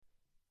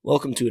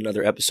Welcome to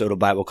another episode of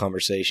Bible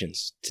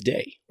Conversations.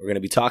 Today, we're going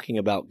to be talking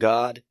about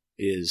God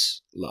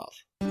is love.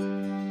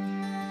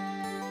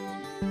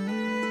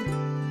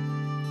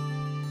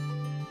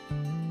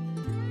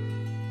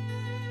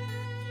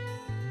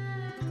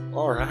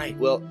 All right.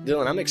 Well,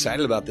 Dylan, I'm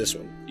excited about this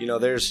one. You know,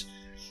 there's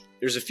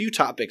a few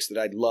topics that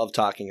I'd love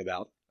talking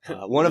about.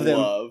 One of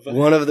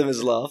them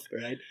is love,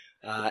 right?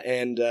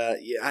 I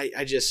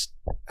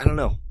don't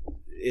know.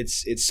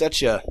 It's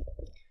such an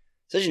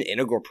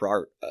integral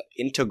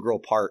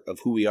part of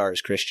who we are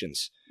as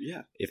Christians.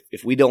 Yeah.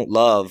 If we don't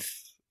love,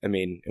 and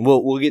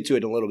we'll get to it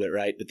in a little bit,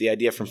 right? But the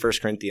idea from 1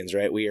 Corinthians,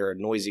 right? We are a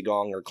noisy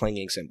gong or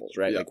clanging cymbals,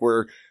 right? Yeah. Like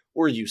we're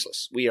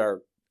useless. We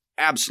are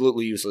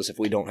absolutely useless if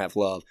we don't have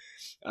love.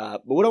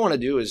 But what I want to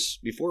do is,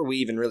 before we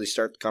even really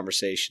start the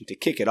conversation, to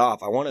kick it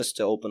off, I want us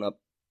to open up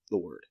the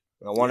Word.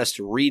 I want us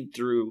to read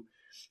through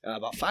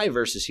about 5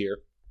 verses here.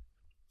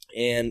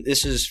 And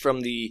this is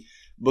from the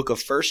book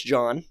of 1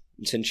 John.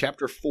 It's in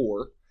chapter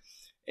 4.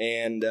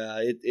 And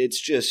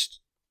it's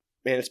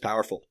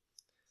powerful.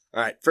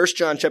 All right, 1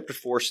 John chapter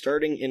 4,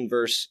 starting in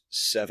verse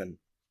 7.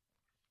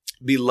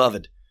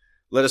 Beloved,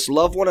 let us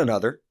love one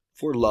another,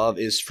 for love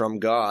is from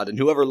God, and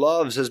whoever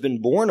loves has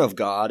been born of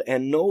God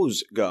and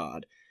knows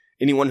God.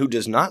 Anyone who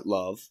does not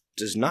love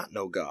does not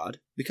know God,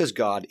 because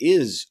God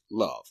is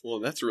love. Well,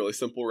 that's really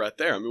simple right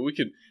there. I mean, we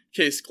could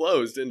case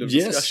closed, end of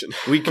discussion.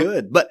 Yes, we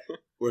could, but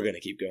we're going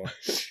to keep going.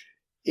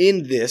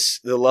 In this,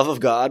 the love of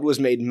God was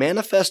made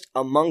manifest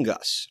among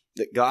us,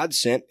 that God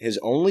sent his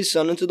only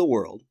Son into the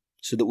world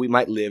so that we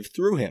might live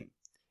through him.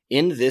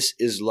 In this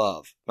is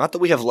love, not that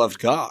we have loved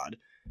God,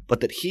 but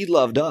that he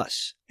loved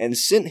us and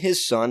sent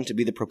his Son to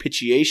be the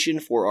propitiation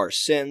for our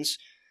sins.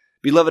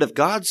 Beloved, if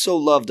God so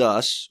loved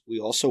us, we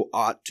also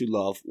ought to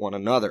love one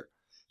another.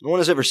 No one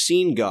has ever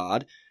seen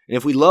God, and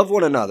if we love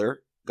one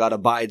another, God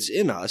abides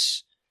in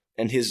us,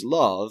 and his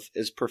love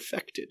is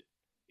perfected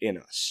in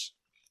us.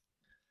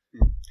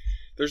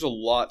 There's a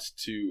lot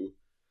to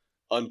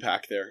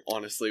unpack there,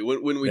 honestly.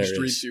 When we just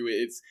read through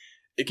it,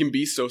 it can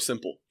be so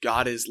simple.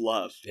 God is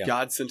love. Yeah.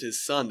 God sent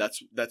his Son.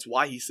 That's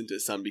why he sent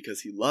his Son,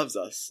 because he loves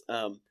us.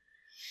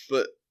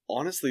 But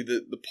honestly,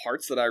 the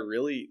parts that I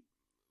really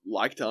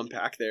like to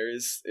unpack there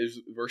is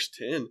verse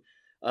 10.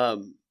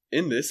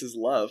 In this is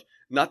love.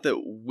 Not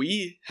that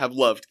we have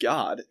loved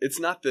God. It's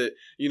not that,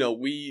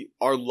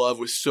 our love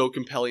was so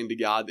compelling to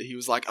God that he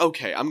was like,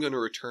 okay, I'm going to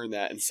return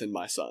that and send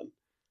my Son.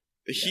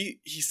 Yeah.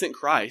 He sent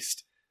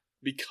Christ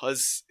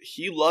because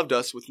he loved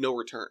us with no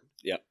return.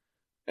 Yeah.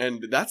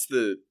 And that's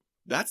the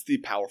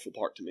powerful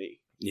part to me.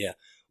 Yeah.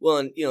 Well,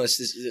 and it's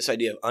this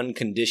idea of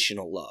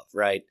unconditional love,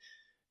 right?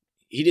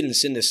 He didn't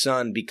send his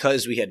Son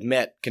because we had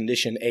met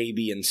condition A,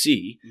 B, and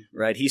C,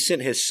 right? He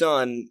sent his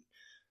Son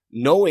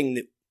knowing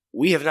that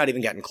we have not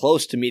even gotten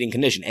close to meeting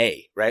condition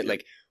A, right? Yeah.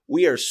 Like,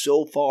 we are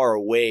so far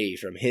away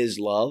from his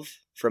love,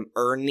 from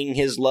earning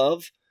his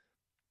love,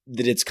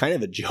 that it's kind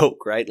of a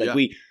joke, right? Like,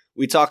 yeah.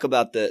 We talk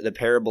about the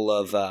parable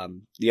of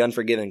the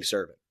unforgiving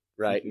servant,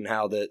 right? And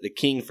how the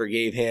king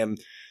forgave him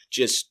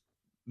just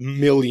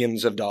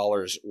millions of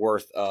dollars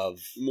worth of...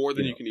 More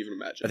than you can even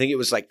imagine. I think it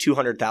was like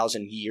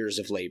 200,000 years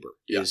of labor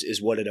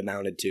is what it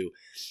amounted to.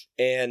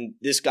 And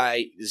this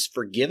guy is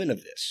forgiven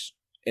of this.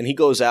 And he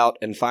goes out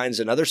and finds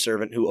another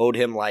servant who owed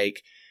him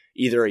like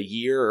either a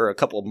year or a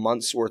couple of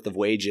months worth of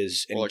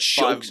wages. And or like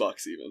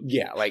 $5 even.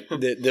 Yeah, like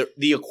the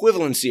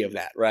equivalency of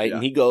that, right? Yeah.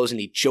 And he goes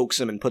and he chokes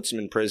him and puts him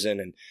in prison.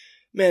 And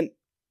man,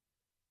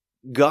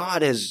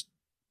 God has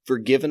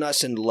forgiven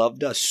us and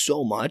loved us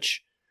so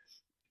much.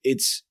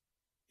 It's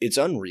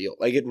unreal.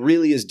 Like, it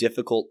really is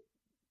difficult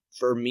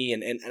for me.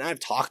 And I've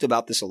talked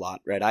about this a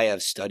lot, right? I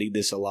have studied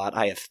this a lot.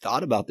 I have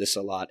thought about this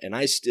a lot. And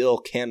I still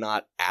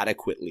cannot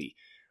adequately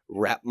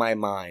wrap my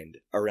mind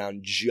around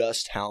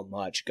just how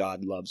much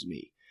God loves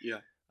me. Yeah.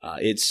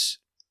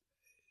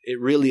 It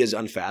really is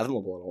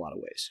unfathomable in a lot of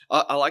ways.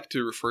 I like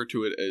to refer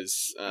to it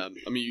as,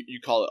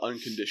 you call it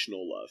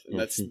unconditional love. And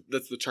that's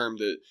the term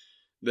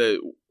that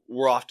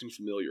we're often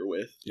familiar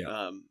with.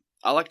 Yeah.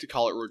 I like to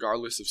call it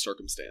regardless of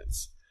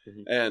circumstance.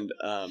 Mm-hmm. And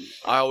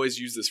I always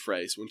use this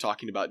phrase when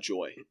talking about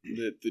joy.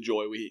 The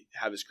joy we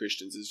have as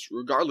Christians is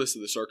regardless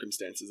of the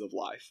circumstances of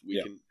life,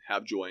 we can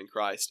have joy in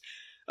Christ.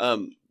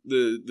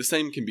 The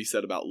same can be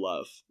said about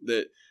love,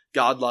 that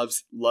God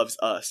loves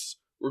us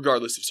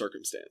regardless of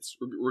circumstance,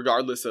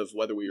 regardless of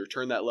whether we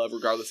return that love,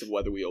 regardless of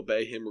whether we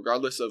obey him,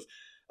 regardless of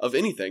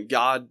anything.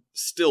 God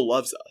still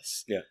loves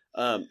us. Yeah.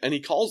 And he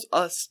calls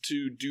us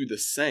to do the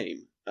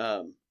same.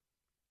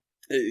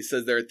 It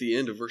says there at the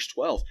end of verse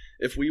 12,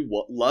 if we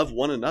love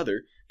one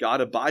another,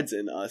 God abides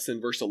in us. In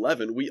verse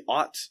 11, we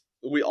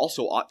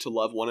also ought to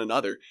love one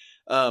another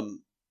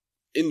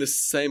in the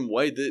same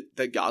way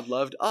that God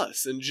loved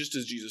us. And just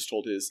as Jesus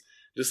told his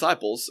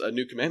disciples, a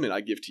new commandment I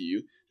give to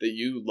you, that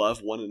you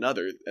love one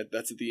another.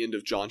 That's at the end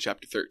of John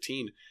chapter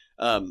 13.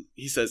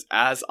 He says,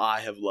 as I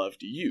have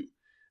loved you.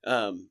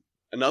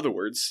 In other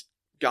words,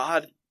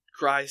 God,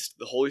 Christ,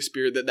 the Holy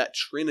Spirit, that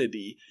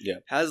Trinity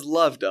has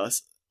loved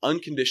us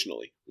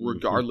unconditionally,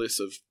 regardless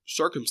of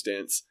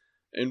circumstance,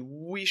 And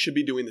we should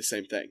be doing the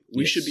same thing.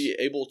 We Yes. should be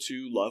able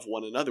to love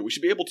one another. We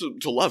should be able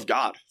to love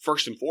God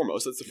first and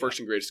foremost. That's the first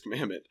and greatest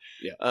commandment.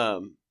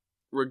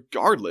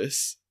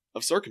 Regardless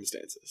of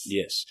circumstances.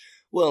 Yes.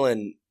 Well,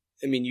 and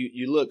I mean,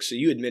 you look, so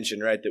you had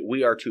mentioned, right, that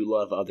we are to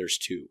love others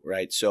too,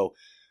 right? So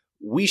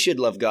we should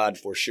love God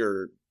for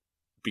sure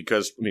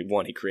because, I mean,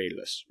 one, he created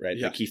us, right?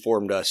 Yeah. Like he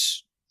formed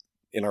us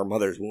in our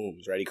mother's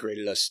wombs, right? He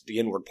created us, the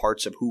inward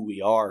parts of who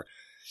we are.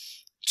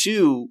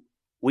 Two,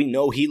 we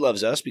know he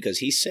loves us because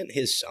he sent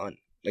his son.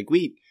 Like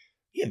we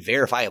have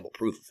verifiable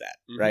proof of that,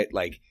 right?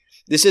 Like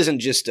this isn't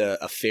just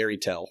a fairy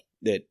tale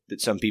that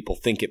some people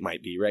think it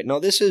might be, right? No,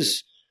 this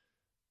is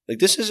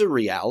a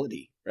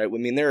reality, right? I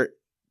mean,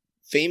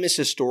 famous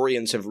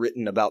historians have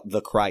written about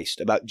the Christ,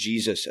 about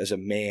Jesus as a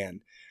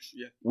man.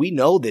 Yeah. We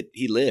know that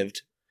he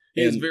lived.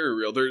 He is very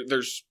real.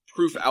 There's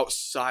proof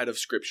outside of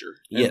Scripture.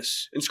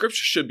 Yes. And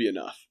Scripture should be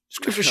enough.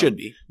 Scripture should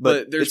be.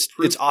 But there's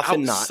proof it's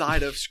often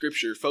outside not. of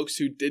Scripture. Folks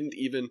who didn't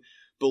even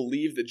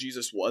believe that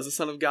Jesus was the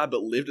Son of God,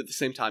 but lived at the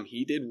same time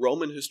he did.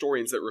 Roman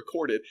historians that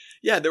recorded,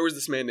 there was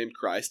this man named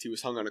Christ. He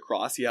was hung on a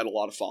cross. He had a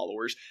lot of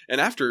followers. And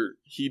after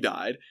he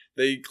died,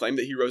 they claimed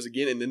that he rose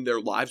again, and then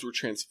their lives were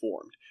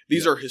transformed.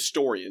 These are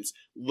historians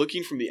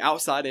looking from the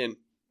outside in.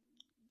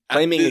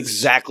 Claiming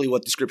exactly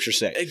what the Scriptures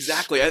say.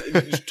 Exactly.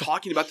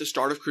 Talking about the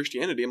start of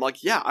Christianity. I'm like,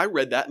 I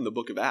read that in the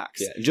book of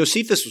Acts. Yeah.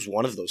 Josephus was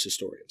one of those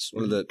historians,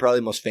 one of the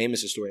probably most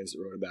famous historians that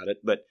wrote about it.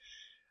 But,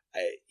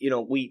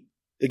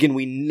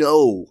 we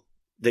know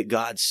that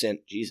God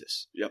sent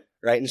Jesus. Yep.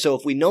 Right? And so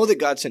if we know that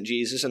God sent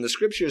Jesus, and the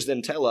Scriptures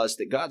then tell us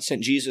that God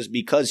sent Jesus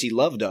because he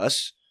loved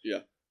us,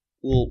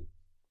 well,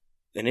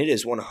 then it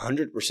is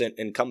 100%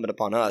 incumbent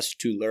upon us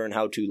to learn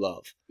how to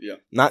love. Yeah.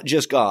 Not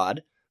just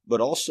God, but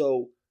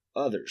also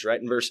others, right?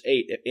 In verse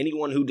 8, if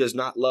anyone who does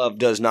not love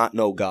does not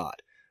know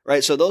God,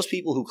 right? So those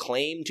people who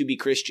claim to be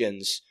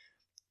Christians,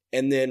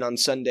 and then on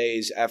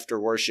Sundays after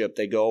worship,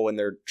 they go and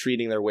they're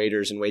treating their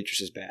waiters and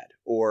waitresses bad,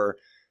 or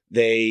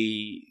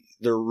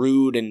they're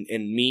rude and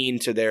mean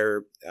to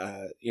their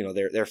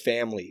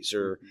families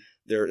or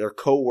their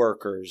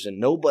coworkers, and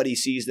nobody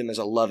sees them as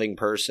a loving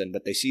person,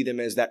 but they see them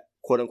as that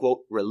quote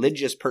unquote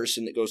religious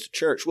person that goes to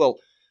church. Well,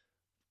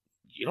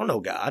 you don't know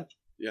God.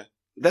 Yeah.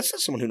 That's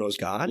not someone who knows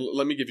God.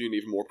 Let me give you an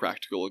even more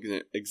practical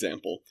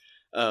example.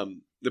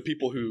 The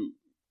people who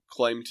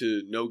claim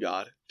to know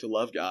God, to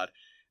love God,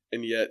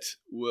 and yet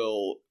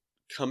will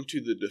come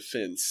to the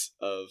defense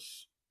of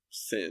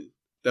sin.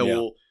 That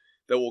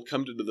will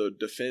come to the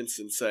defense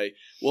and say,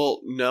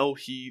 well, no,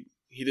 he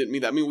didn't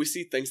mean that. I mean, we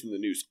see things in the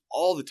news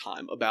all the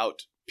time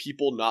about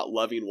people not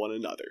loving one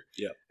another.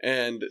 Yeah.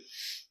 And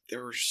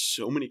there are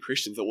so many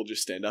Christians that will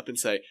just stand up and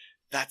say,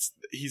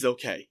 he's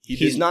okay.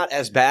 He's not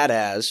as bad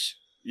as...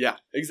 Yeah,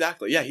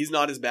 exactly. Yeah, he's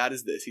not as bad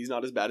as this. He's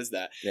not as bad as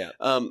that. Yeah.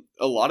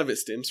 A lot of it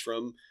stems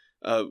from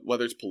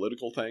whether it's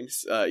political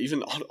things,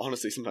 even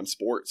honestly sometimes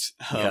sports.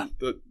 How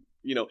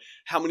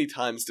many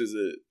times does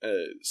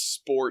a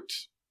sport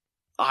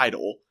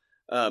idol,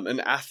 an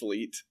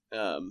athlete,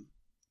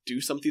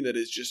 do something that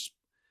is just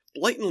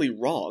blatantly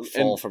wrong,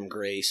 fall from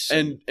grace,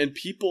 and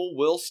people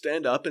will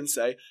stand up and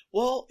say,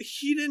 well,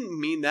 he didn't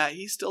mean that.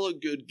 He's still a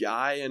good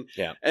guy.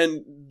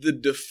 And the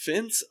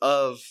defense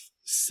of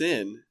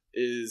sin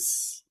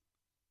is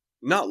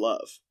not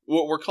love.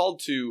 We're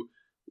called to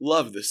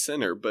love the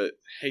sinner, but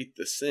hate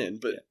the sin.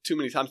 But too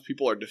many times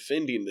people are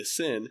defending the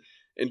sin,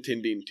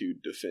 intending to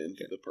defend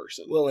the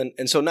person. Well,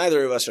 and so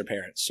neither of us are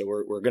parents, so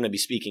we're going to be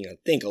speaking, I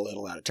think, a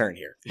little out of turn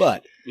here.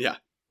 But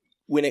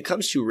when it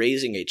comes to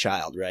raising a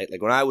child, right?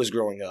 Like when I was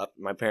growing up,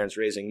 my parents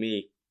raising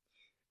me,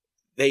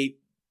 they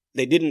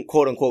didn't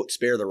quote unquote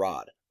spare the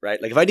rod,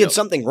 right? Like if I did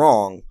something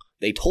wrong,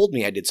 they told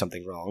me I did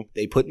something wrong.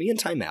 They put me in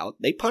timeout.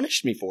 They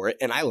punished me for it.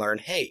 And I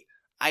learned, hey,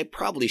 I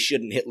probably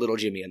shouldn't hit little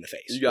Jimmy in the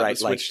face. You got to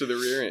switch to the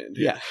rear end.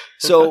 Yeah.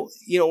 So,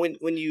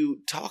 when you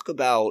talk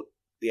about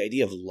the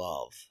idea of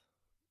love,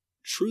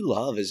 true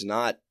love is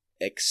not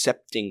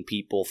accepting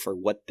people for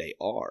what they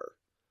are.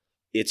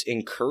 It's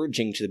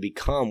encouraging to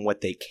become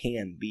what they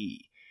can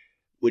be,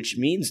 which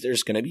means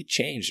there's going to be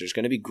change. There's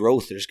going to be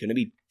growth. There's going to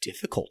be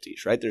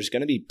difficulties, right? There's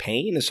going to be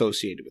pain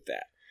associated with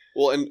that.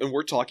 Well, and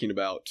we're talking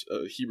about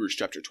Hebrews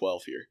chapter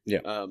 12 here.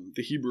 Yeah.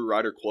 The Hebrew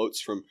writer quotes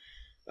from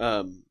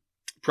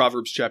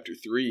Proverbs chapter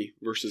 3,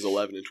 verses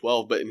 11 and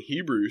 12. But in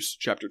Hebrews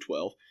chapter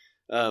 12,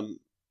 in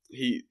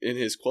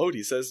his quote,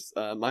 he says,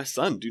 my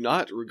son, do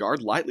not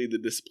regard lightly the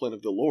discipline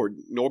of the Lord,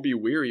 nor be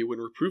weary when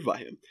reproved by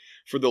him.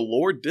 For the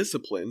Lord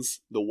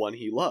disciplines the one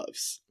he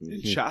loves,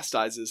 and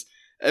chastises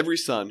every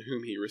son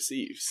whom he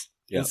receives.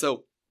 Yeah. And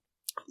so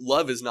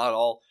love is not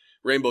all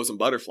rainbows and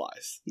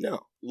butterflies.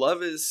 No.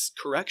 Love is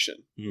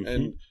correction,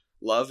 and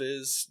love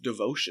is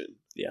devotion.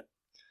 Yeah.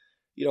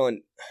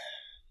 And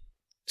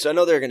so I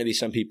know there are going to be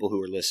some people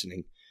who are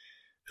listening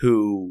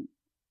who,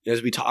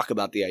 as we talk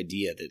about the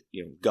idea that,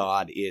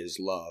 God is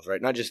love,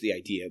 right? Not just the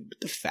idea, but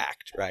the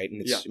fact, right?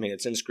 And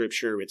it's in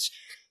Scripture. It's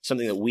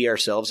something that we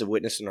ourselves have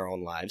witnessed in our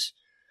own lives.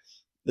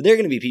 But there are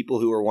going to be people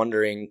who are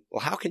wondering,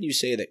 well, how can you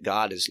say that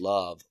God is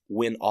love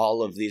when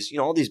all of these,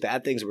 all these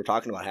bad things that we're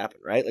talking about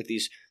happen, right? Like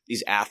these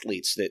these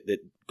athletes that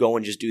go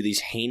and just do these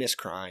heinous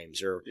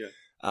crimes, or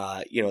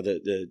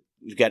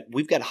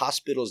we've got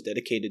hospitals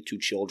dedicated to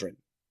children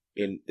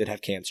that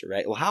have cancer,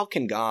 right? Well, how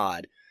can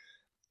God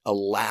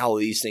allow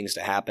these things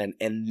to happen,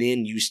 and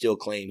then you still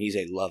claim He's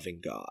a loving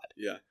God?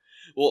 Yeah.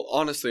 Well,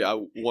 honestly, I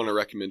want to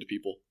recommend to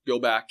people, go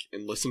back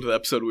and listen to the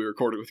episode we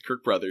recorded with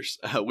Kirk Brothers.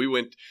 We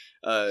went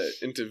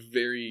into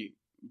very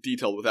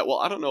detailed with that. Well,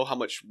 I don't know how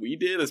much we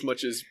did as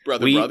much as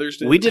Brothers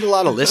did. We did a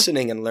lot of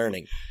listening and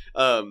learning.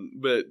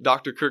 But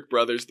Dr. Kirk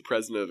Brothers, the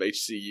president of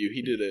HCU,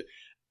 he did an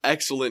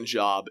excellent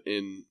job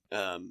in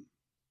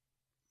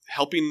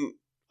helping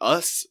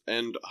us,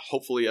 and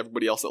hopefully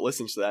everybody else that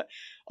listens to that,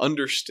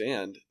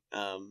 understand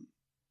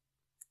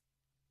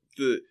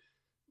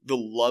the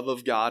love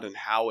of God and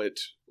how it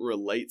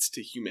relates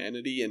to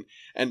humanity.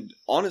 And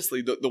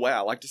honestly, the way I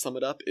like to sum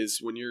it up is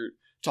when you're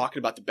talking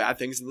about the bad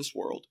things in this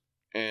world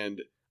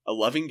and a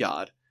loving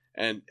God,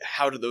 and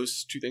how do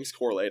those two things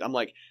correlate? I'm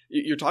like,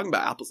 you're talking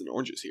about apples and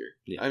oranges here.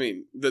 Yeah. I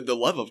mean, the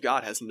love of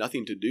God has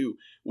nothing to do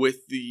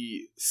with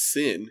the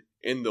sin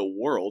in the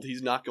world.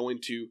 He's not going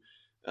to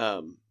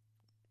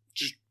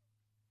just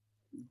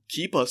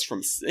keep us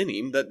from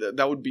sinning.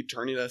 That would be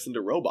turning us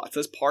into robots.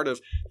 That's part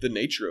of the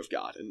nature of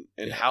God,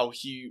 and how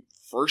He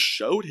first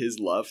showed His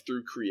love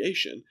through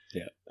creation.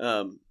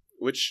 Yeah.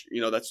 Which,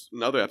 that's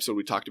another episode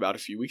we talked about a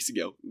few weeks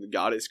ago.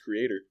 God is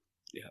creator.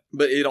 Yeah.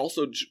 But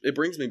it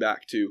brings me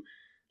back to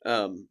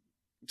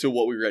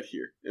what we read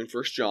here in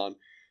 1 John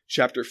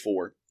chapter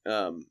 4,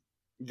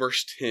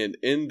 verse 10.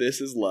 In this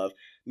is love,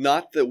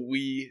 not that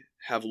we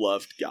have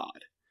loved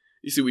God.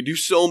 You see, we do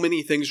so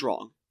many things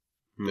wrong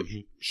that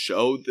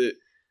show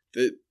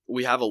that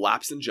we have a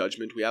lapse in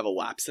judgment. We have a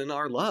lapse in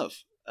our love.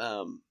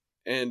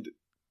 And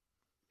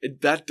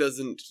that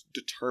doesn't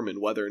determine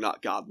whether or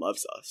not God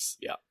loves us.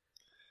 Yeah.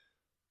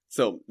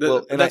 So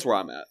that's where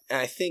I'm at. And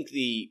I think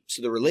the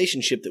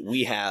relationship that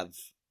we have,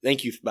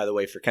 thank you, by the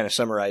way, for kind of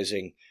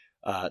summarizing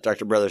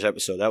Dr. Brothers'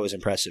 episode. That was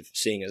impressive,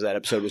 seeing as that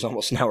episode was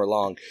almost an hour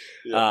long.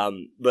 Yeah.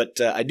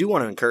 But I do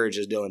want to encourage,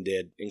 as Dylan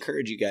did,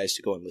 encourage you guys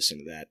to go and listen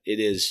to that.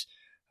 It is,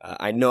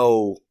 I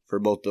know for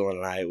both Dylan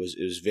and I, it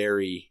was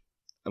very,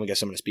 I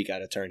guess I'm going to speak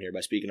out of turn here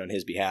by speaking on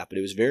his behalf, but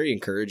it was very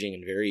encouraging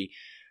and very,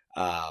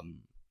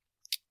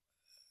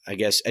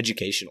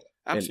 educational.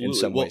 In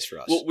some ways for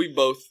us. Well, we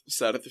both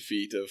sat at the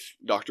feet of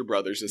Dr.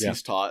 Brothers as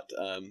he's taught,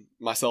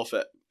 myself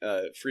at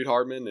Freed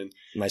Hardman and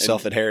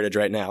myself at Heritage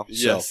right now.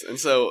 Yes, so. And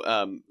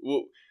so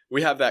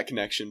we have that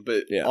connection.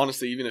 But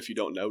honestly, even if you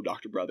don't know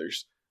Dr.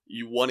 Brothers,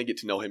 you want to get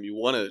to know him. You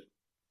want to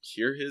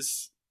hear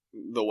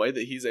the way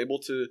that he's able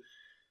to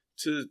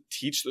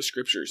teach the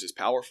scriptures is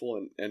powerful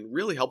and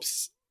really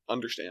helps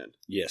understand.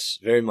 Yes,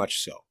 very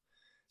much so.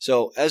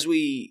 So as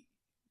we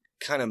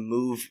kind of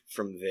move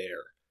from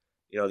there,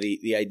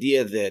 the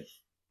idea that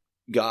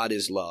God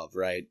is love,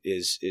 right,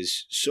 is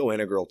so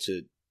integral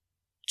to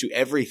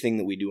everything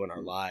that we do in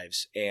our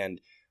lives.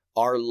 And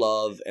our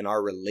love and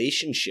our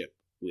relationship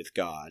with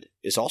God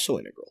is also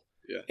integral.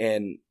 Yeah.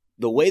 And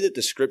the way that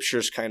the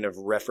scriptures kind of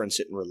reference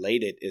it and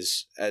relate it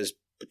is as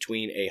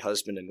between a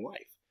husband and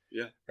wife.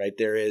 Yeah. Right?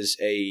 There is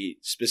a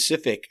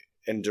specific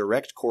and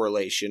direct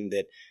correlation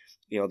that,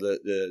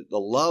 the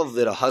love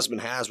that a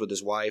husband has with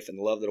his wife and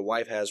the love that a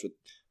wife has with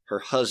her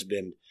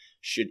husband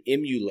should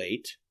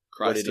emulate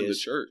Christ in the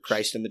church.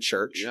 Christ in the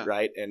church,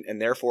 right?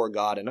 And therefore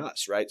God in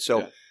us, right?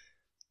 So,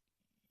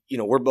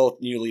 we're both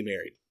newly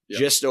married,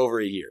 just over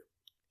a year.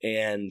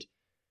 And,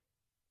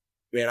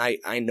 man,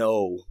 I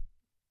know,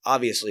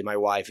 obviously my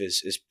wife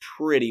is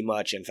pretty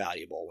much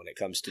infallible when it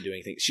comes to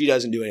doing things. She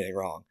doesn't do anything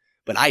wrong,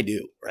 but I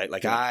do, right?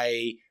 Like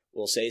I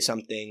will say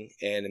something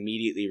and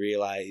immediately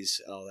realize,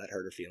 oh, that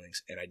hurt her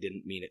feelings, and I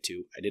didn't mean it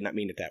to. I did not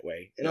mean it that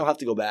way. And I'll have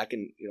to go back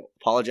and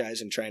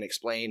apologize and try and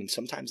explain. And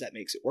sometimes that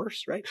makes it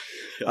worse, right?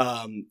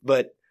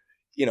 But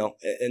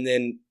and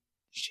then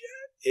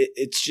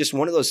it's just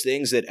one of those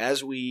things that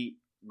as we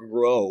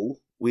grow,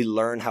 we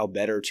learn how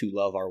better to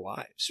love our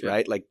wives,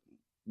 right? Like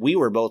we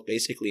were both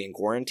basically in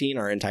quarantine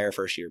our entire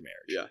first year of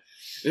marriage.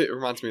 Yeah. It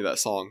reminds me of that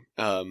song,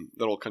 that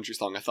old country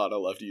song, I Thought I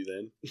Loved You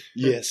Then.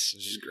 Yes.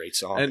 It's just a great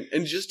song.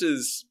 And just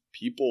as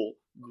people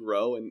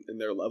grow in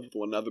their love with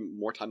one another, the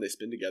more time they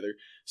spend together,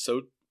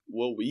 so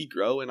will we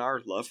grow in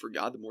our love for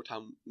God the more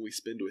time we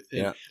spend with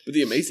Him. Yeah. But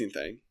the amazing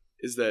thing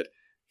is that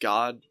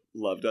God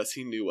loved us.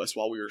 He knew us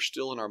while we were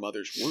still in our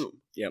mother's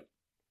womb. Yep.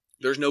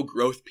 There's no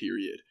growth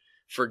period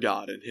for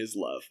God and His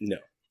love. No.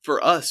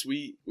 For us,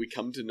 we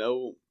come to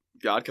know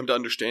God, come to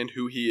understand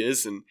who He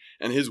is and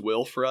His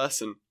will for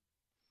us, and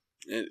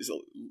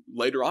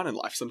later on in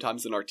life,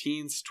 sometimes in our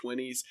teens,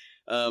 20s,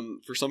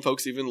 for some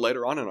folks even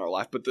later on in our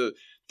life. But the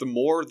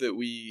more that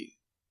we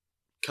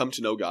come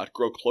to know God,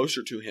 grow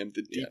closer to Him,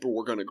 the deeper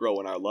we're going to grow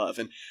in our love.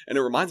 And it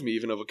reminds me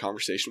even of a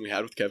conversation we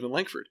had with Kevin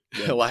Langford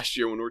last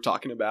year when we were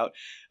talking about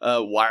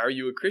why are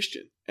you a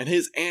Christian? And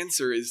his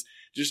answer is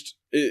just,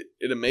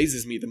 it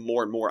amazes me the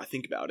more and more I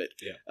think about it.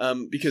 Yeah.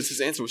 Because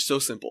his answer was so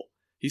simple.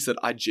 He said,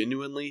 I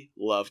genuinely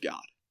love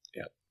God.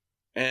 Yeah.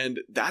 And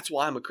that's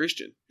why I'm a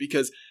Christian,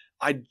 because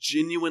I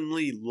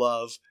genuinely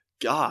love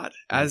God.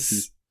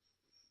 As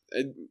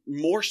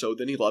more so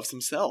than he loves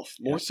himself,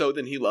 more so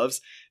than he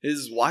loves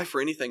his wife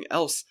or anything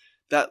else.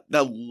 That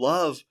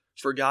love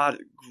for God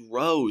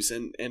grows,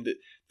 and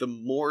the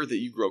more that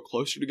you grow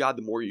closer to God,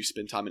 the more you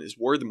spend time in his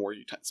word, the more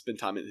you spend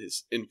time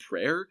in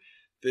prayer,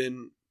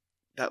 then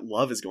that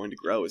love is going to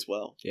grow as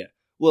well. Yeah.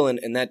 Well,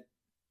 and that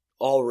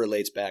all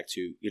relates back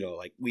to,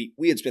 like we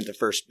had spent the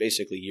first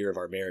basically year of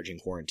our marriage in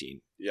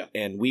quarantine. Yeah.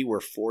 And we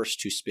were forced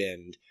to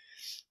spend,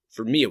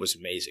 for me, it was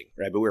amazing,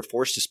 right? But we were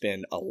forced to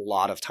spend a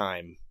lot of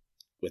time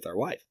with our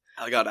wife.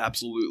 I got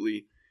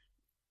absolutely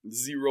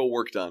zero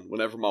work done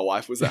whenever my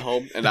wife was at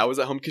home and I was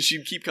at home, because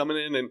she'd keep coming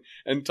in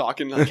and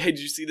talking like, hey, did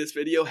you see this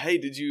video? Hey,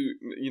 did you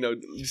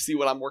see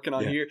what I'm working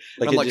on here?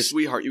 And I'm like,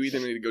 sweetheart, you either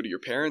need to go to your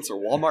parents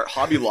or Walmart,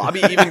 Hobby Lobby,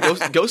 even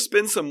go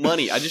spend some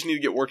money. I just need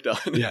to get work done.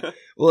 Yeah.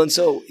 Well, and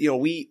so,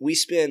 we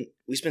spent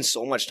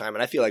so much time,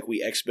 and I feel like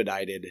we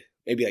expedited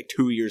maybe like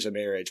 2 years of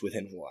marriage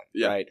within one,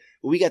 right?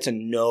 But we got to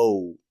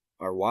know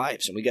our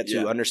wives, and we got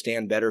to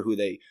understand better who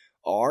they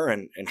are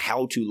and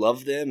how to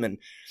love them.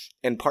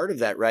 And part of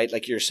that, right,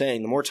 like you're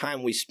saying, the more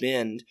time we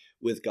spend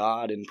with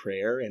God in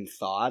prayer and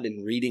thought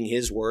and reading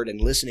his word and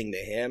listening to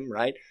him,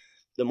 right,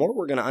 the more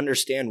we're going to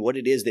understand what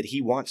it is that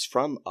he wants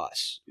from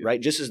us,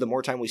 right? Just as the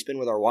more time we spend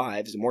with our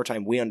wives, the more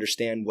time we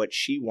understand what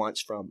she wants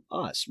from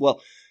us.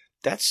 Well,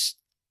 that's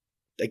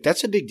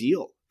a big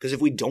deal, because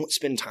if we don't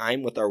spend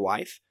time with our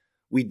wife,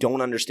 we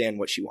don't understand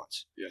what she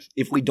wants. Yeah.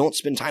 If we don't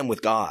spend time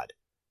with God,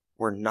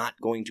 we're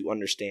not going to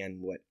understand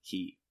what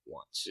he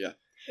wants. Yeah.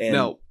 And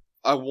now,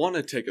 I want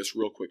to take us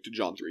real quick to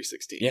John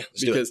 3:16. Yeah,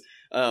 because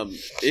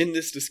in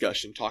this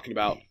discussion, talking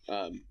about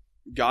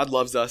God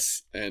loves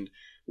us and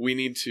we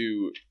need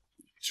to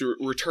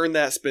return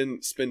that,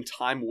 spend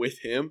time with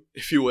him,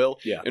 if you will,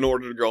 in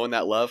order to grow in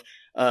that love.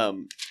 I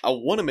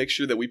want to make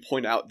sure that we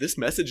point out this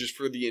message is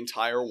for the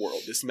entire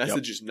world. This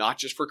message is not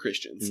just for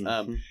Christians.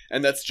 Mm-hmm.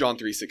 And that's John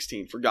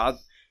 3:16. For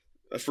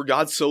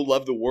God so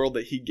loved the world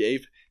that he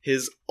gave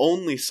his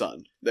only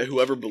son, that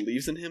whoever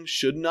believes in him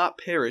should not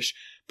perish,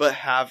 but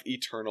have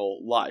eternal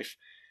life.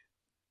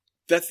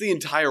 That's the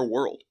entire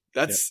world.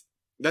 That's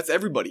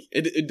everybody.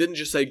 It didn't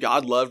just say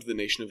God loved the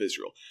nation of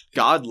Israel.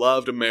 God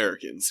loved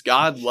Americans.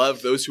 God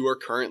loved those who are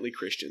currently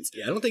Christians.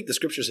 Yeah, I don't think the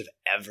scriptures have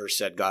ever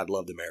said God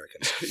loved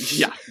Americans.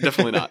 Yeah,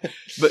 definitely not.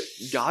 But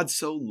God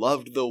so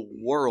loved the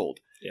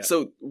world. Yeah.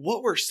 So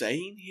what we're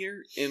saying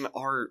here in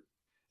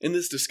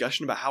this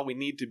discussion about how we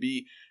need to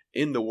be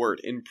in the word,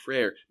 in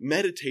prayer,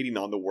 meditating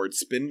on the word,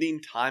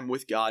 spending time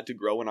with God to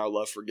grow in our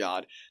love for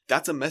God,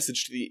 that's a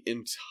message to the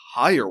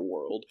entire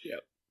world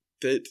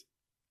that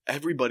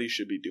everybody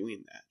should be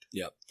doing that.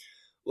 Yep.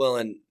 Well,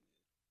 and,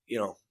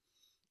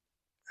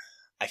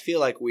 I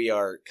feel like we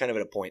are kind of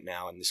at a point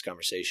now in this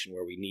conversation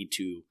where we need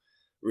to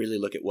really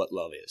look at what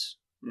love is,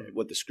 right?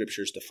 What the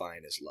scriptures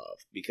define as love,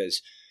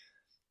 because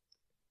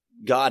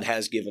God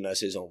has given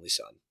us his only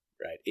son,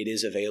 right? It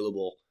is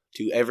available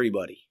to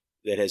everybody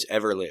that has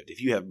ever lived. If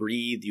you have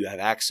breathed, you have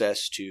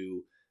access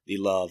to the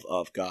love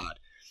of God.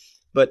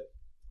 But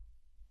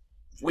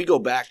if we go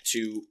back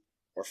to,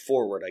 or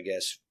forward, I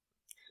guess,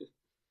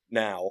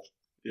 now,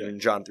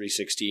 in John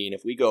 3:16,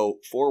 if we go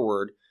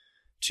forward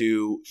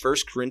to 1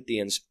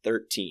 Corinthians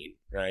 13,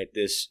 right,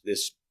 this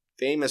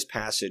famous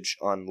passage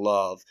on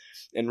love,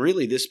 and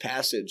really this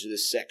passage,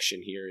 this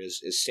section here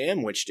is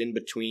sandwiched in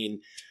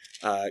between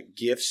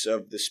gifts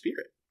of the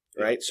Spirit.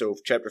 Right? So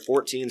chapter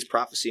 14 is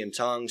prophecy in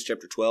tongues,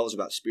 chapter 12 is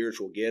about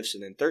spiritual gifts,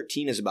 and then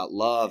 13 is about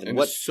love. And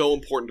what's so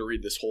important to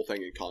read this whole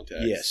thing in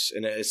context. Yes,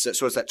 and it's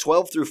that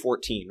 12 through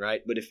 14,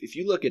 right? But if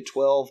you look at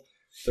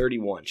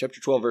 12:31, chapter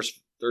 12,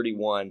 verse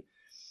 31,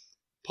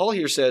 Paul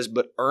here says,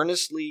 "But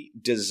earnestly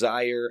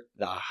desire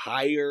the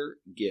higher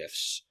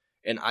gifts,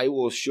 and I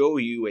will show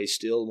you a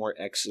still more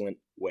excellent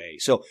way."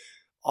 So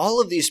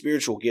all of these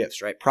spiritual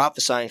gifts, right?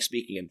 Prophesying,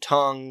 speaking in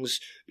tongues,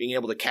 being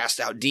able to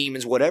cast out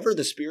demons, whatever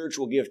the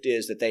spiritual gift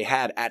is that they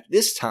had at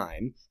this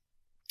time,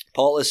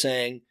 Paul is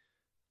saying,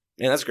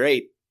 man, that's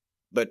great,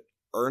 but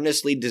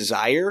earnestly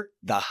desire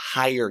the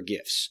higher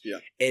gifts. Yeah.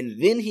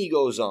 And then he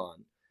goes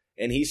on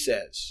and he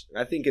says, and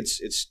I think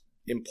it's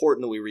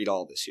important that we read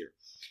all this here.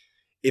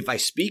 "If I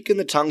speak in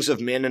the tongues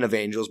of men and of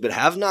angels, but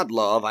have not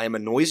love, I am a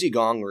noisy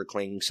gong or a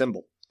clanging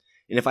cymbal.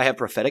 And if I have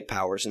prophetic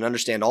powers and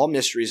understand all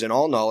mysteries and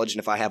all knowledge, and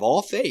if I have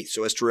all faith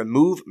so as to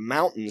remove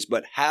mountains,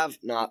 but have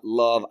not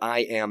love,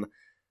 I am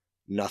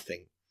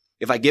nothing.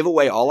 If I give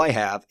away all I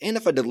have, and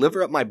if I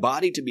deliver up my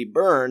body to be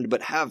burned,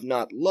 but have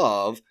not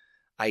love,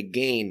 I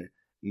gain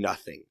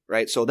nothing."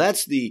 Right? So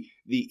that's the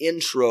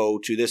intro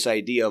to this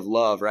idea of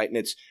love, right? And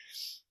it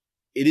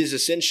is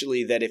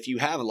essentially that if you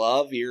have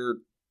love, you're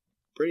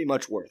pretty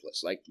much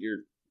worthless. Like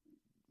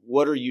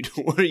what are you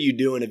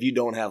doing if you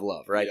don't have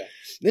love, right? Yeah.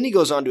 Then he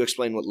goes on to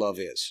explain what love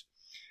is.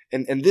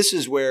 And this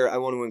is where I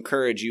want to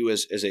encourage you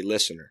as a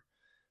listener.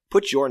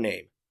 Put your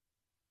name.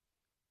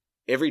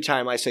 Every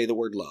time I say the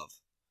word love,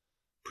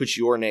 put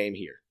your name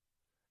here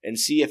and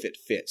see if it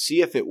fits.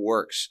 See if it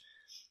works.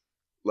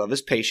 Love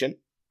is patient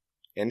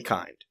and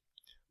kind.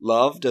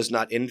 Love does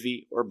not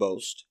envy or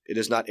boast. It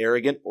is not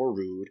arrogant or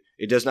rude.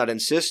 It does not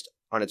insist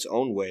on its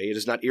own way. It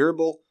is not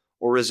irritable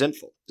or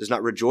resentful, does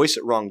not rejoice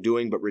at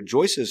wrongdoing, but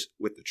rejoices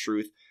with the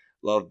truth.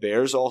 Love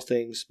bears all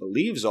things,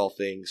 believes all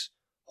things,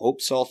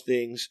 hopes all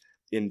things,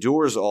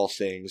 endures all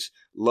things.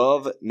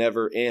 Love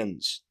never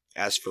ends.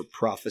 As for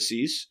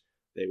prophecies,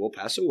 they will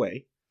pass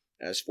away.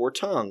 As for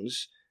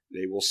tongues,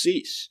 they will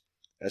cease.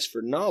 As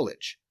for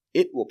knowledge,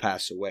 it will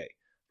pass away.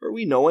 For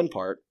we know in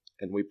part,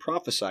 and we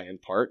prophesy in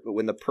part, but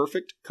when the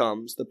perfect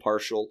comes, the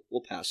partial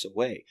will pass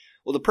away.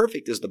 Well, the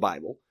perfect is the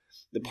Bible.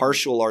 The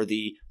partial are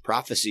the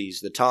prophecies,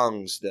 the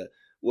tongues,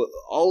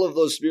 all of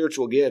those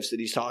spiritual gifts that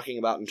he's talking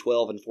about in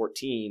 12 and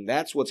 14.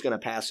 That's what's going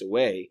to pass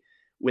away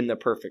when the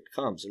perfect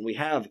comes. And we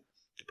have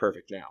the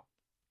perfect now.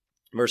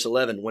 Verse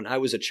 11, when I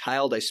was a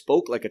child, I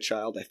spoke like a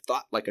child, I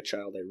thought like a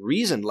child, I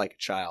reasoned like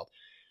a child.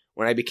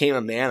 When I became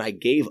a man, I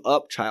gave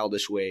up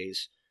childish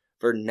ways.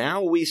 For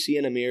now we see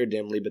in a mirror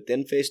dimly, but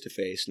then face to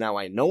face. Now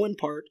I know in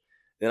part,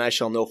 then I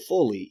shall know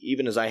fully,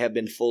 even as I have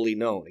been fully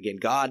known. Again,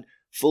 God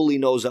fully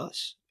knows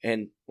us.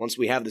 And once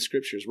we have the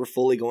scriptures, we're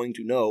fully going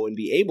to know and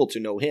be able to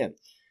know him.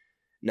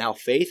 Now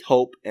faith,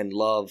 hope, and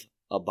love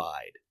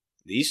abide.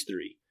 These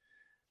three.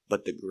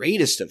 But the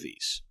greatest of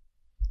these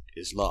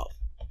is love.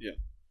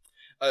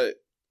 Yeah.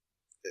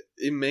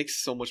 It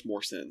makes so much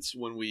more sense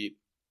when we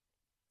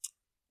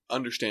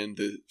understand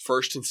the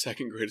first and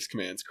second greatest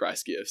commands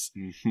Christ gives,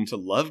 to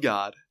love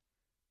God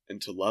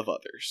and to love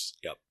others.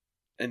 Yep.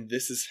 And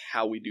this is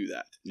how we do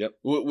that. Yep.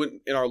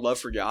 When, in our love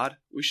for God,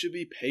 we should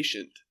be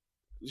patient.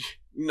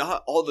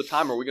 Not all the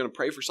time are we going to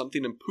pray for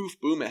something and poof,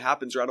 boom, it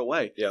happens right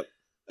away. Yep.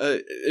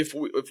 If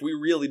we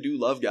really do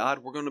love God,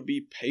 we're going to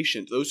be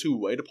patient. Those who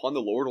wait upon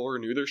the Lord will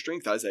renew their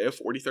strength, Isaiah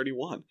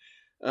 40:31.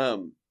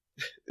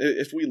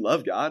 If we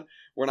love God,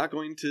 we're not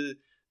going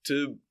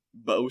to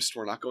boast.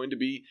 We're not going to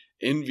be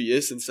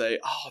envious and say,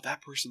 oh,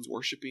 that person's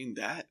worshiping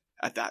that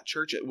at that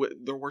church.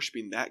 They're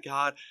worshiping that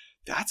God.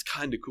 That's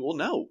kind of cool.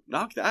 No,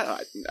 knock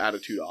that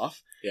attitude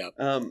off. Yeah.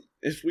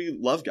 If we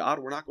love God,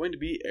 we're not going to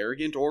be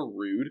arrogant or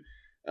rude.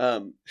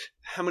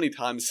 How many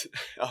times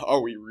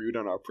are we rude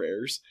on our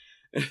prayers?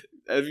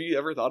 Have you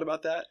ever thought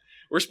about that?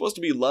 We're supposed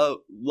to be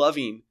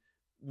loving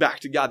back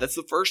to God. That's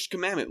the first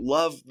commandment.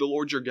 Love the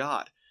Lord your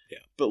God. Yeah.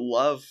 But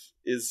love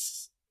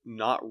is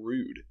not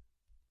rude.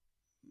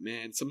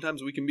 Man,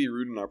 sometimes we can be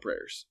rude in our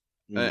prayers.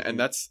 And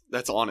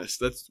that's honest.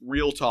 That's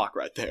real talk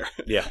right there.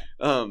 Yeah.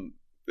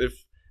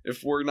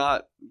 If we're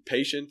not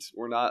patient,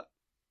 we're not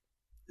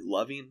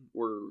loving,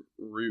 we're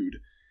rude.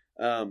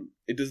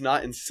 It does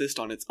not insist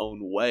on its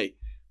own way.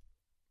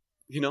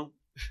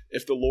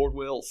 If the Lord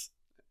wills,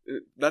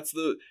 that's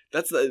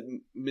the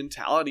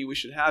mentality we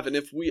should have. And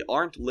if we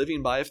aren't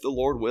living by if the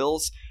Lord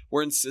wills,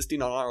 we're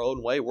insisting on our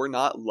own way. We're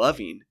not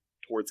loving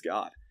towards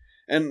God.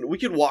 And we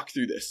could walk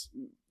through this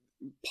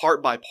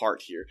part by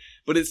part here,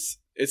 but it's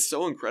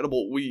so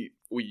incredible. We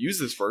use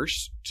this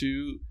verse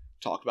to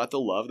talk about the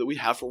love that we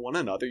have for one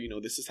another.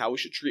 This is how we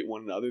should treat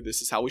one another.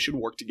 This is how we should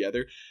work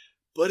together.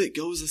 But it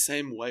goes the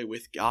same way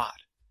with God.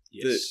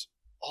 Yes.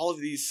 All of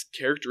these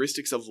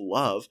characteristics of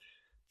love,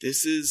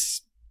 this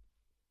is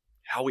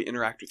how we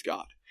interact with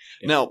God.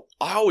 Yeah. Now,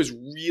 I always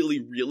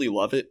really, really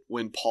love it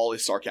when Paul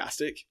is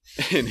sarcastic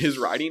in his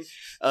writing,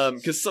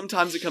 because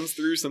sometimes it comes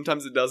through,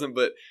 sometimes it doesn't,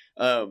 but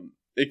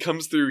it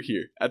comes through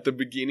here at the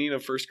beginning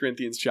of 1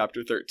 Corinthians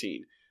chapter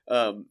 13.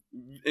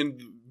 In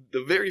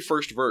the very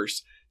first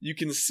verse, you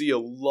can see a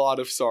lot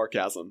of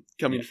sarcasm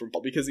coming from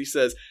Paul, because he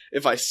says,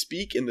 if I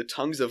speak in the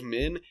tongues of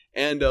men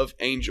and of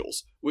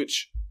angels,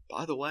 which,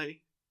 by the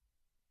way,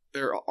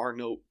 there are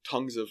no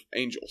tongues of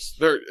angels.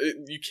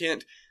 You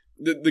can't.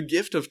 The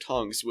gift of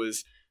tongues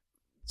was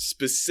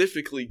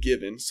specifically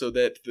given so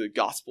that the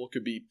gospel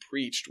could be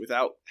preached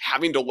without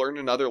having to learn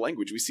another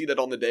language. We see that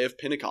on the day of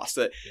Pentecost,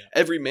 that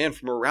every man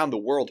from around the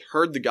world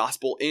heard the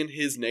gospel in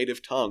his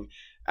native tongue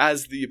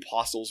as the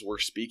apostles were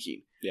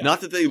speaking. Yeah.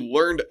 Not that they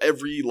learned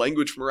every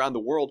language from around the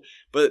world,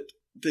 but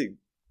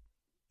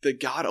that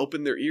God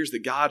opened their ears,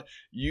 that God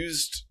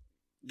used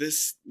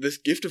this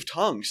gift of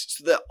tongues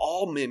so that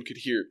all men could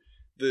hear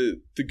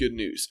the good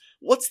news.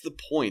 What's the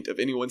point of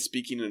anyone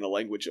speaking in a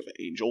language of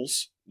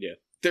angels? Yeah.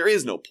 There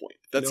is no point.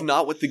 That's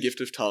not what the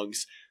gift of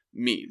tongues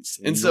means.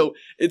 And so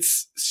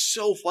it's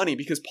so funny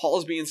because Paul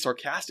is being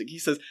sarcastic. He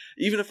says,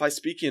 even if I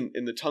speak in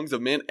the tongues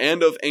of men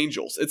and of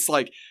angels, it's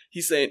like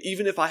he's saying,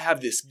 even if I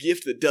have this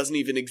gift that doesn't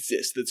even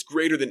exist, that's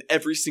greater than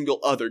every single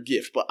other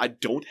gift, but I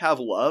don't have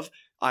love,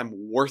 I'm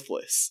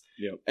worthless.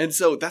 Yep. And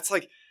so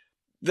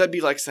that'd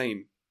be like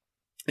saying,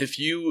 if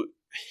you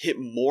hit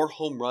more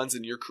home runs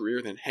in your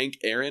career than Hank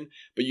Aaron,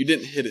 but you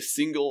didn't hit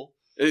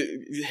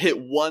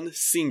one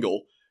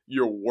single,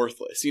 you're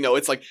worthless.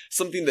 It's like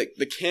something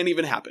that can't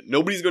even happen.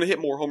 Nobody's going to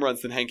hit more home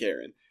runs than Hank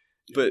Aaron.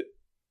 But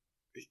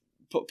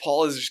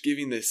Paul is just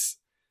giving this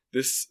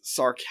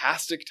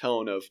sarcastic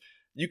tone of,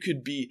 you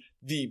could be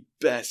the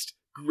best,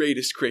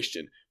 greatest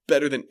Christian,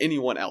 better than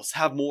anyone else,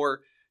 have more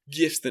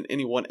gifts than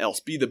anyone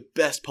else, be the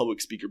best public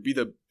speaker, be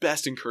the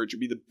best encourager,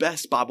 be the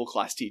best Bible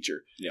class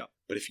teacher. Yeah.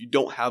 But if you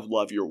don't have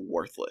love, you're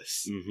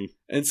worthless. Mm-hmm.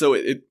 And so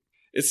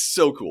it's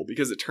so cool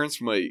because it turns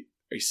from a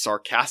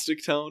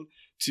sarcastic tone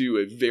to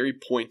a very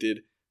pointed,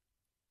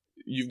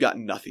 you've got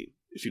nothing.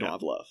 if you don't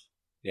have love.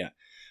 Yeah.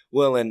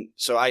 Well, and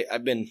so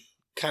I've been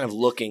kind of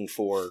looking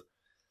for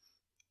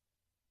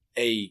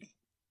I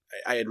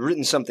had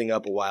written something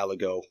up a while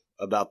ago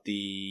about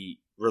the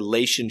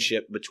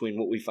relationship between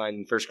what we find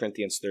in 1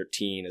 Corinthians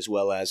 13 as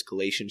well as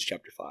Galatians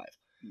chapter 5.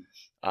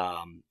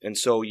 And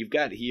so you've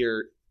got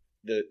here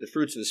the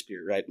fruits of the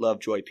Spirit, right? Love,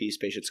 joy, peace,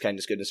 patience,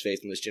 kindness, goodness,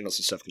 faithfulness, gentleness,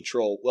 and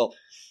self-control. Well,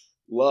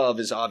 love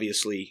is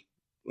obviously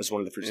was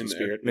one of the fruits of the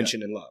Spirit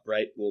mentioned in love,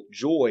 right? Well,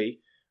 joy,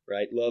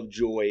 right? Love,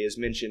 joy is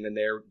mentioned in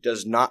there,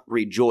 does not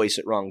rejoice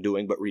at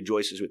wrongdoing, but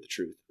rejoices with the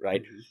truth,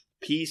 right? Mm-hmm.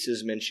 Peace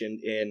is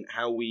mentioned in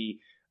how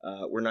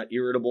we're not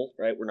irritable,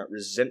 right? We're not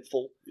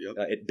resentful. Yep.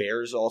 It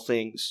bears all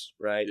things,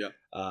 right?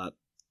 Yeah.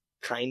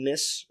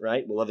 Kindness,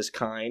 right? Well, love is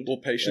kind. Well,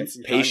 patience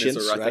right? and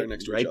kindness are right there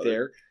next to each other.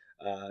 There.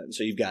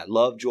 So you've got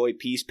love, joy,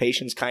 peace,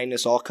 patience,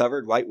 kindness, all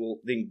covered, right? Well,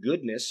 then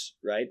goodness,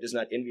 right? Does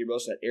not envy or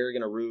boast, not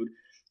arrogant or rude.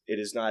 It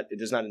does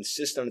not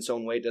insist on its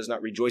own way. It does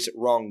not rejoice at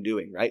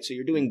wrongdoing, right? So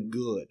you're doing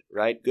good,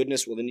 right?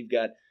 Goodness. Well, then you've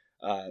got,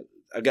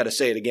 I've got to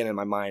say it again in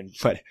my mind,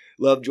 but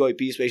love, joy,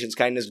 peace, patience,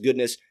 kindness,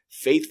 goodness,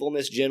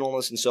 faithfulness,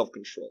 gentleness, and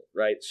self-control,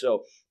 right?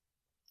 So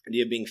the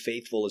idea of being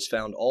faithful is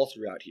found all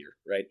throughout here,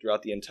 right?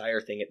 Throughout the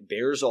entire thing. It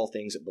bears all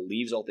things. It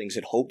believes all things.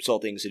 It hopes all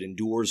things. It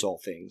endures all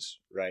things,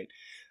 right?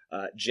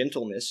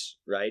 Gentleness,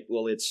 right?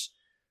 Well, it's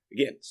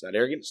not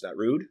arrogant. It's not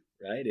rude,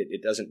 right?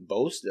 It doesn't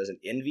boast. It doesn't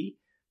envy.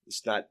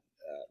 It's not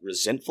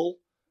resentful.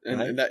 And,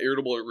 right? and that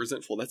irritable or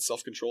resentful, that's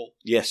self-control.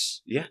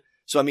 Yes. Yeah.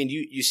 So, I mean,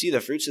 you see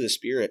the fruits of the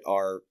Spirit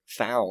are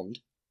found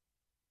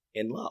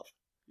in love.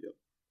 Yep.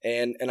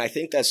 And I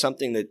think that's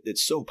something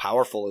that's so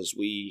powerful as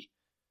we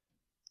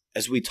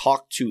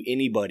talk to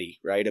anybody,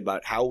 right,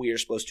 about how we are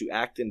supposed to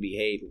act and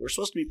behave. We're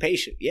supposed to be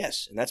patient,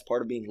 yes, and that's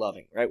part of being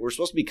loving, right? We're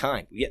supposed to be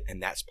kind,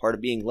 and that's part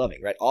of being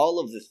loving, right? All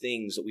of the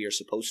things that we are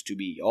supposed to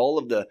be, all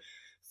of the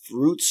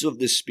fruits of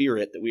the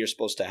Spirit that we are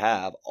supposed to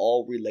have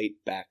all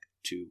relate back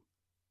to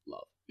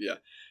love. Yeah.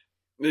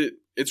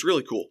 It's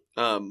really cool.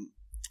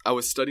 I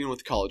was studying with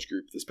the college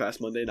group this past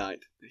Monday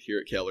night here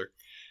at Keller,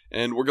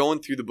 and we're going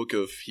through the book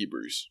of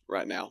Hebrews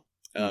right now.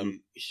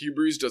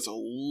 Hebrews does a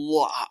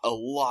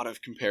lot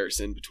of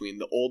comparison between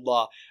the old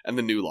law and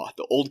the new law,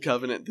 the old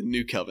covenant, the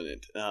new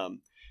covenant,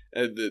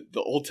 the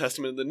Old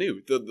Testament and the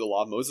new, the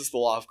law of Moses, the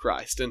law of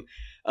Christ. And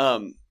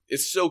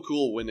it's so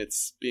cool when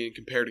it's being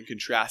compared and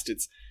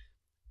contrasted.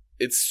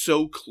 It's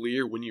so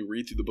clear when you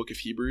read through the book of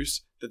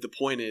Hebrews that the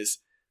point is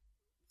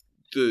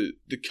the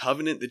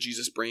covenant that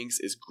Jesus brings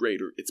is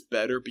greater. It's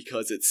better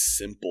because it's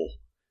simple.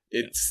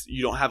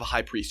 You don't have a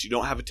high priest. You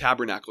don't have a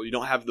tabernacle. You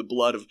don't have the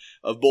blood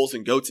of bulls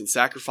and goats and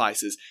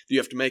sacrifices that you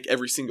have to make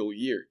every single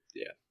year.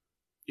 Yeah.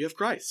 You have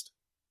Christ.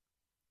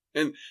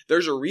 And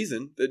there's a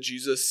reason that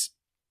Jesus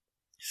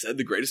said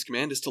the greatest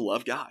command is to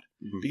love God.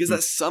 Because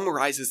that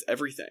summarizes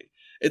everything.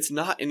 It's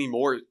not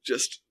anymore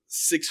just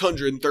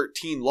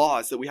 613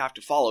 laws that we have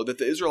to follow that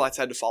the Israelites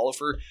had to follow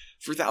for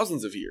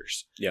thousands of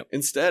years. Yeah.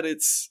 Instead,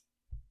 it's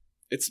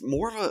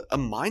more of a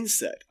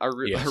mindset. I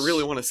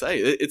really want to say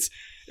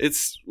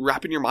it's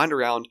wrapping your mind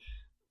around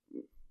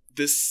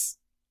this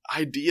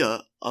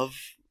idea of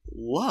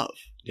love.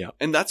 Yeah.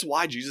 And that's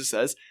why Jesus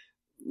says,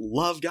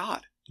 love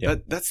God. Yeah.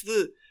 That's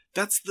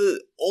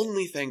the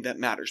only thing that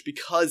matters,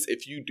 because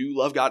if you do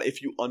love God,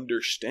 if you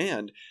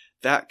understand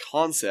that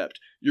concept,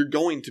 you're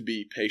going to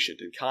be patient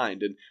and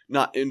kind and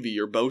not envy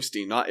or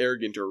boasting, not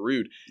arrogant or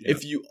rude. Yeah.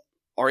 If you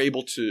are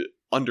able to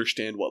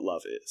understand what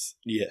love is.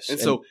 Yes. And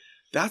so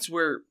that's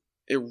where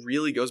it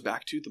really goes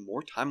back to the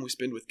more time we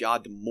spend with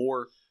God, the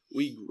more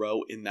we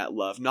grow in that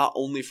love, not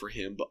only for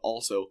Him, but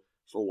also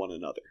for one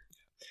another.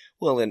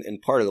 Well,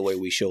 and part of the way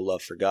we show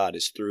love for God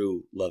is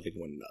through loving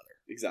one another.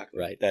 Exactly.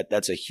 Right.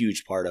 That's a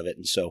huge part of it.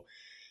 And so,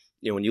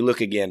 when you look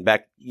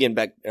back, and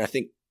I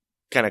think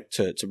kind of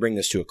to bring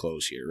this to a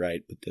close here,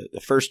 right? But the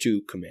first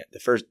two command, the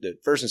first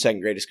and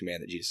second greatest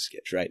command that Jesus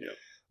gives, right? Yep.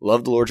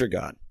 Love the Lord your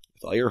God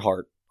with all your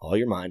heart, all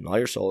your mind, all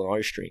your soul, and all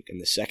your strength.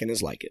 And the second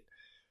is like it,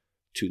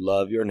 to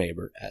love your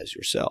neighbor as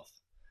yourself.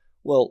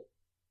 Well,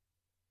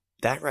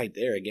 that right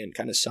there, again,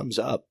 kind of sums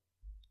up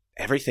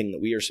everything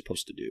that we are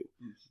supposed to do.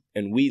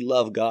 And we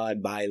love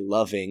God by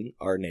loving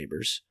our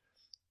neighbors.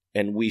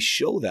 And we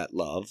show that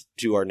love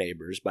to our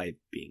neighbors by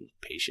being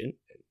patient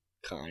and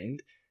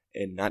kind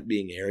and not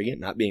being arrogant,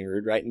 not being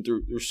rude, right? And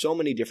through so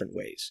many different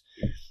ways.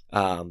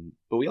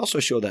 But we also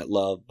show that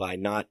love by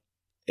not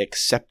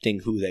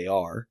accepting who they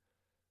are,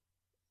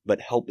 but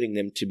helping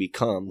them to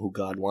become who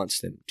God wants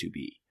them to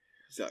be.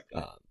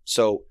 Exactly.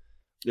 So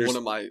there's one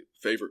of my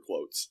favorite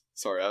quotes.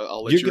 Sorry,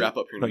 I'll let you wrap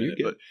up here in a minute.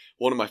 But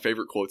one of my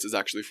favorite quotes is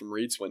actually from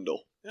Reed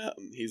Swindle.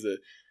 He's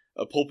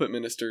a pulpit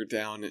minister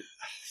down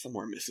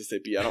somewhere in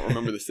Mississippi. I don't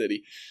remember the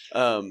city.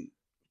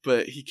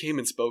 But he came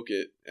and spoke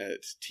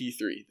at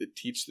T3, the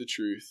Teach the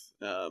Truth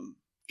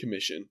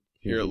Commission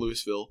here at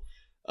Louisville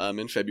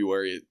in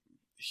February.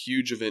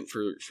 Huge event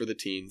for the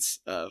teens.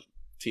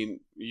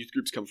 Teen youth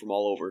groups come from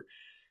all over.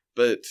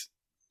 But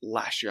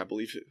last year, I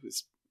believe it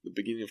was the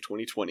beginning of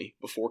 2020,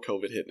 before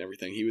COVID hit and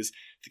everything, he was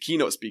the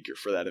keynote speaker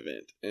for that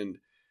event. And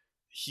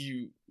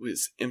he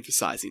was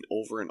emphasizing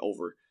over and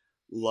over,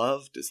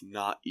 love does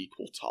not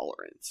equal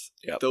tolerance.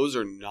 Yep. Those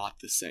are not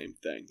the same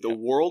thing. The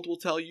world will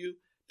tell you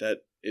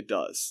that it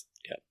does.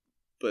 Yep.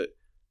 But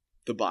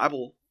the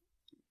Bible,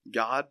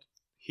 God,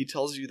 he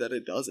tells you that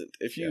it doesn't.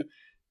 If you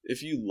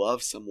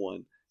love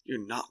someone,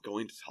 you're not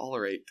going to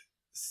tolerate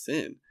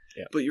sin.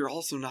 Yep. But you're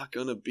also not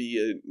going to be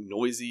a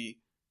noisy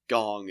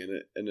gong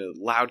and a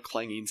loud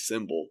clanging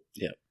cymbal.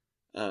 Yep.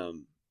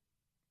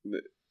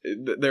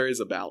 There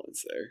is a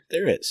balance there.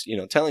 There is.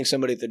 Telling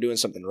somebody if they're doing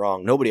something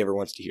wrong, nobody ever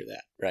wants to hear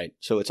that, right?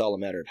 So it's all a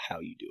matter of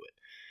how you do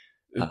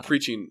it.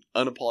 Preaching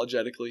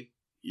unapologetically,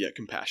 yet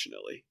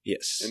compassionately.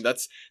 Yes. And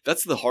that's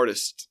the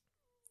hardest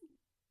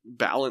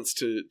balance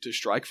to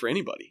strike for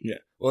anybody. Yeah.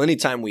 Well,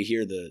 anytime we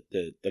hear the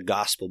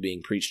gospel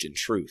being preached in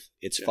truth,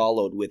 it's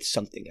followed with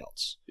something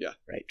else. Yeah.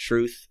 Right?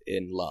 Truth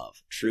in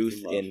love.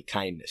 Truth in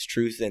kindness.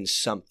 Truth in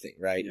something,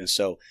 right? Yeah. And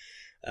so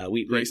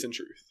grace and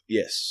truth.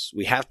 Yes,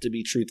 we have to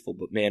be truthful,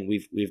 but man,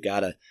 we've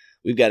got to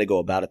go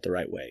about it the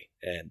right way,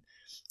 and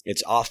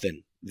it's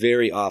often,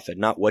 very often,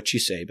 not what you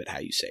say, but how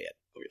you say it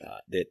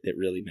that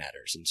really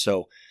matters. And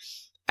so,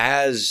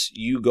 as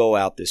you go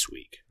out this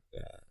week,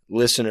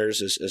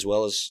 listeners, as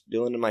well as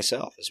Dylan and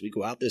myself, as we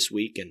go out this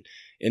week and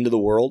into the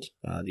world,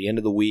 the end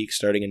of the week,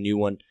 starting a new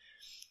one,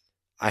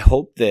 I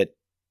hope that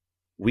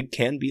we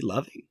can be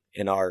loving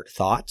in our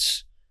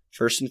thoughts,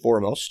 first and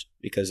foremost,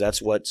 because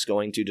that's what's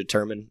going to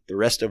determine the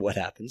rest of what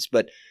happens,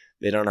 but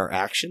that on our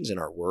actions and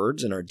our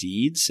words and our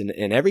deeds and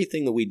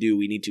everything that we do,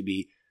 we need to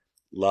be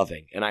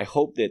loving. And I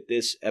hope that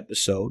this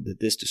episode, that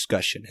this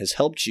discussion has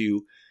helped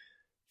you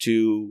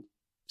to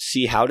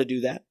see how to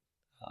do that,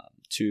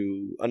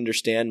 to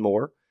understand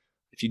more.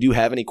 If you do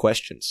have any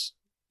questions,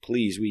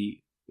 please,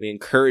 we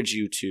encourage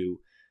you to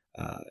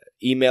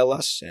email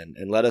us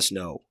and let us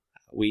know.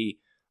 We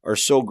are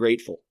so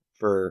grateful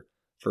for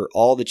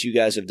all that you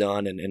guys have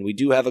done, and we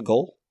do have a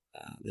goal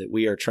that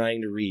we are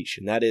trying to reach,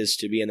 and that is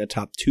to be in the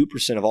top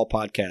 2% of all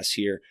podcasts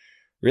here,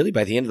 really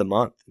by the end of the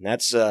month. And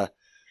that's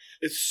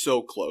it's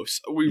so close.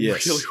 We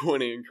really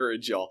want to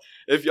encourage y'all.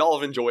 If y'all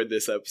have enjoyed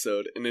this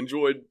episode and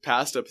enjoyed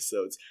past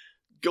episodes,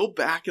 go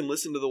back and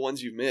listen to the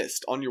ones you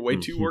missed on your way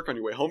to work, on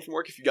your way home from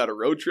work. If you got a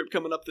road trip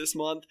coming up this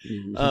month,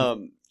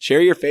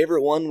 share your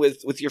favorite one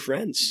with your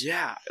friends.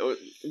 Yeah,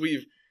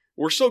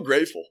 we're so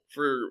grateful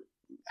for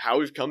how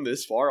we've come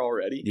this far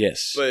already.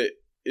 Yes, but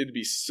it'd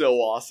be so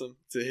awesome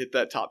to hit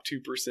that top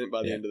 2%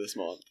 by the end of this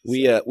month.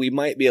 We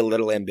might be a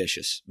little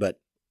ambitious, but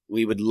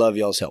we would love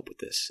y'all's help with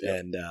this. Yeah.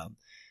 And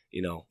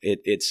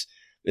it's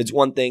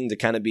one thing to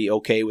kind of be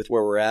okay with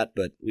where we're at,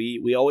 but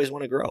we always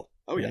want to grow.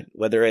 Oh yeah. Right?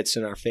 Whether it's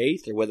in our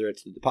faith or whether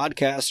it's the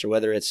podcast or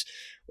whether it's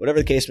whatever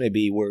the case may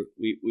be,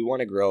 we want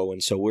to grow,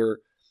 and so we're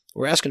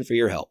asking for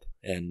your help.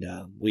 And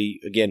we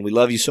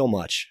love you so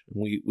much.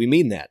 We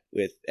mean that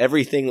with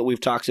everything that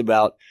we've talked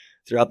about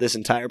throughout this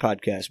entire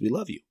podcast. We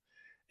love you.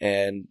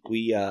 And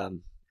we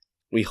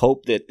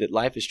hope that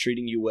life is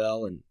treating you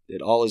well and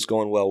that all is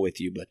going well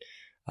with you. But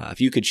if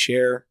you could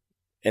share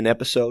an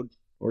episode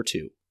or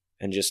two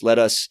and just let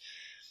us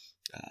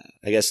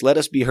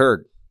be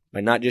heard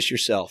by not just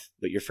yourself,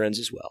 but your friends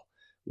as well,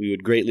 we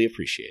would greatly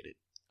appreciate it.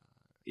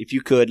 If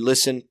you could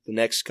listen the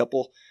next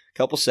couple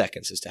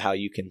seconds as to how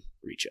you can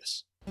reach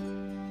us.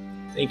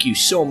 Thank you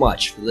so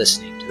much for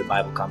listening to the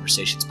Bible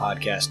Conversations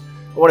podcast.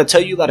 I want to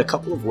tell you about a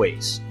couple of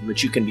ways in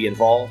which you can be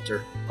involved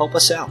or help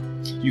us out.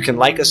 You can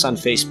like us on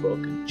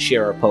Facebook and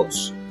share our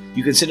posts.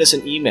 You can send us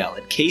an email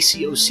at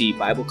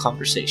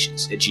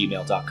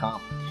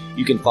kcocbibleconversations@gmail.com.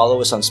 You can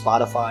follow us on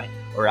Spotify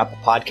or Apple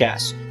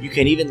Podcasts. You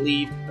can even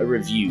leave a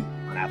review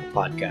on Apple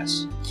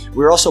Podcasts.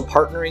 We're also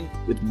partnering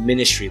with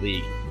Ministry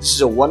League. This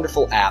is a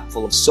wonderful app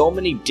full of so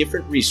many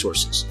different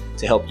resources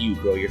to help you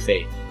grow your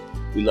faith.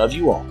 We love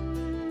you all.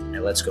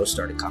 Now let's go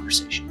start a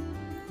conversation.